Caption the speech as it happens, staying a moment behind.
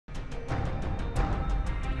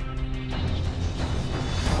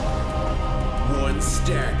everyone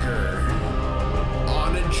stacker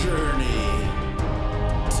on a journey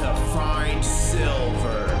to find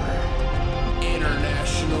silver.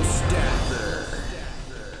 International Stacker.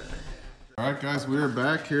 Alright guys, we are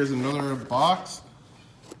back. Here's another box.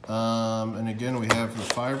 And again we have the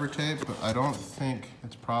fiber tape, but I don't think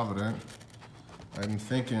it's Provident. I'm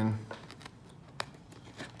thinking...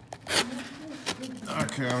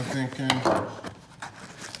 Okay, I'm thinking...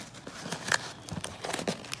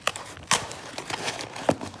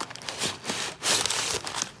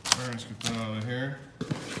 Alright, let's get that out of here.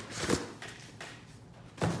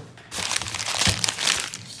 Let's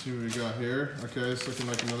see what we got here. Okay, it's looking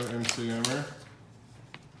like another MCMer.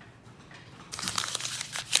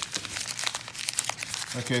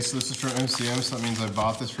 Okay, so this is from MCM, so that means I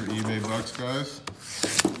bought this for eBay bucks, guys.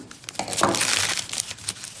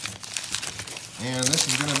 And this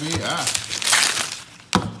is gonna be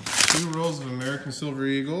 2 rolls of American Silver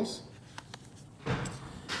Eagles.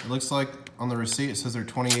 It looks like on the receipt it says they're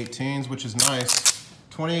 2018s, which is nice.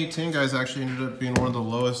 2018, guys, actually ended up being one of the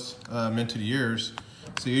lowest minted years.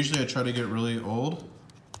 So usually I try to get really old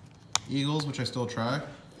Eagles, which I still try.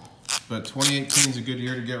 But 2018 is a good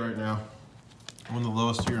year to get right now. One of the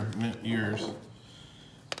lowest mint years.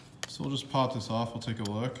 So we'll just pop this off, we'll take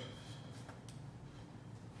a look.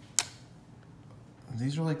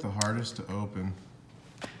 These are like the hardest to open.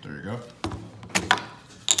 There you go.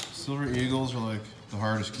 Silver Eagles are like the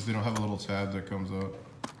hardest because they don't have a little tab that comes up.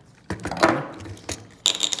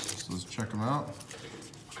 So let's check them out.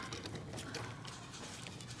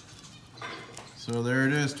 So there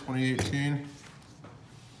it is, 2018.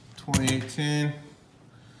 2018.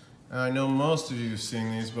 I know most of you have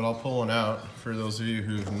seen these, but I'll pull one out for those of you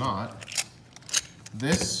who have not.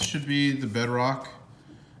 This should be the bedrock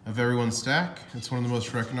of everyone's stack. It's one of the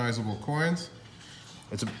most recognizable coins.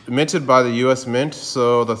 It's minted by the US Mint,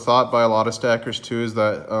 so the thought by a lot of stackers too is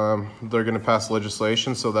that they're gonna pass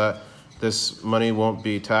legislation so that this money won't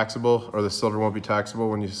be taxable, or the silver won't be taxable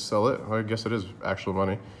when you sell it. Well, I guess it is actual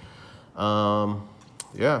money.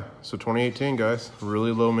 Yeah, so 2018, guys,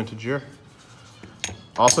 really low mintage year.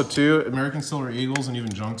 Also too, American Silver Eagles and even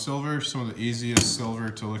junk silver, some of the easiest silver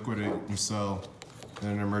to liquidate and sell in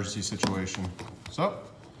an emergency situation. So,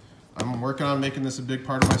 I'm working on making this a big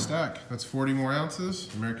part of my stack. That's 40 more ounces,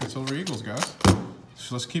 American Silver Eagles, guys.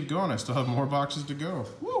 So let's keep going. I still have more boxes to go.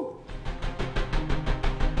 Woo!